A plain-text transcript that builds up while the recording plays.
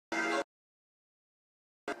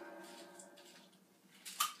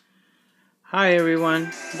Hi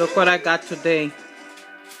everyone, look what I got today.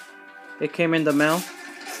 It came in the mail.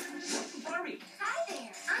 Barbie. Hi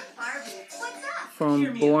there, I'm Barbie. What's up?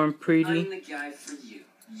 From Born Pretty. I'm the guy for you.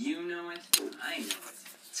 You know it, I know it.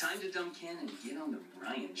 Time to dump Ken and get on the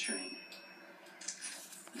Ryan train.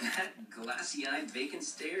 That glassy-eyed vacant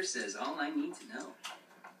stare says all I need to know.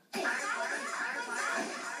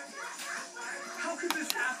 How could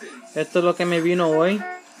this happen? Esto es lo que me vino hoy.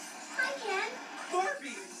 Hi, Ken.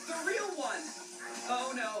 Barbie, the real one.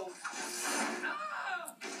 Oh no.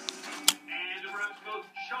 Ah! And perhaps the most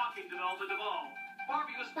shocking development of all.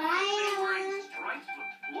 Barbie was wearing stripes with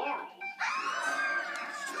florals.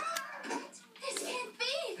 This can't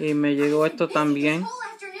be. Y me llegó esto también. This whole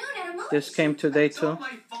afternoon at a movie. This came today It's all too.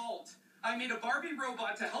 my fault. I made a Barbie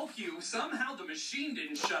robot to help you. Somehow the machine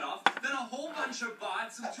didn't shut off. Then a whole bunch of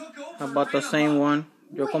bots took over. About the same one.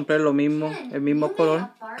 Yo compré lo mismo, el mismo color,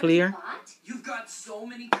 clear. You've got so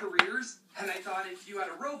many careers, and I thought if you had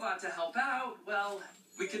a robot to help out, well,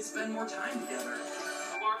 we could spend more time together.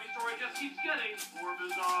 The Barbie story just keeps getting more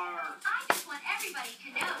bizarre. I just want everybody to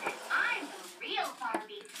know that I'm the real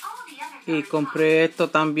Barbie. All the other Y Barbies compré esto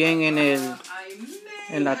también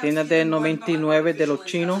en la tienda de 99 de los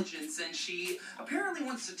chinos. And she apparently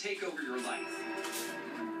wants to take over your life.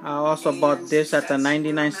 I also bought this at the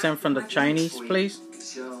 99 cent from the Chinese place.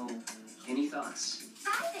 So, any thoughts?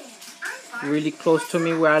 Hi there, I'm Barbie. Really close to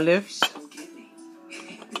me where I live. So get me.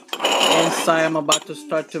 Inside I'm about to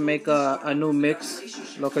start to make a new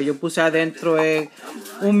mix. Lo que yo puse adentro es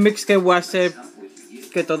un mix que voy a hacer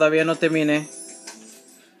que todavía no terminé.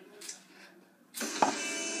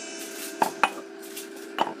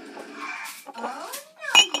 Oh,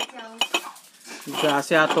 no you don't.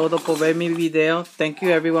 Gracias a todos por ver mi video. Thank you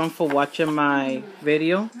everyone for watching my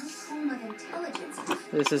video. No form of intelligence.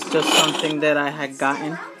 This is just something that I had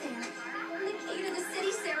gotten. Out there. The key to the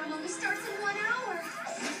city ceremony starts in 1 hour.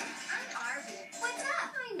 I'm Barbie. What's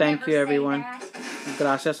up? I Thank never you say everyone. that.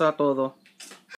 Gracias a todos.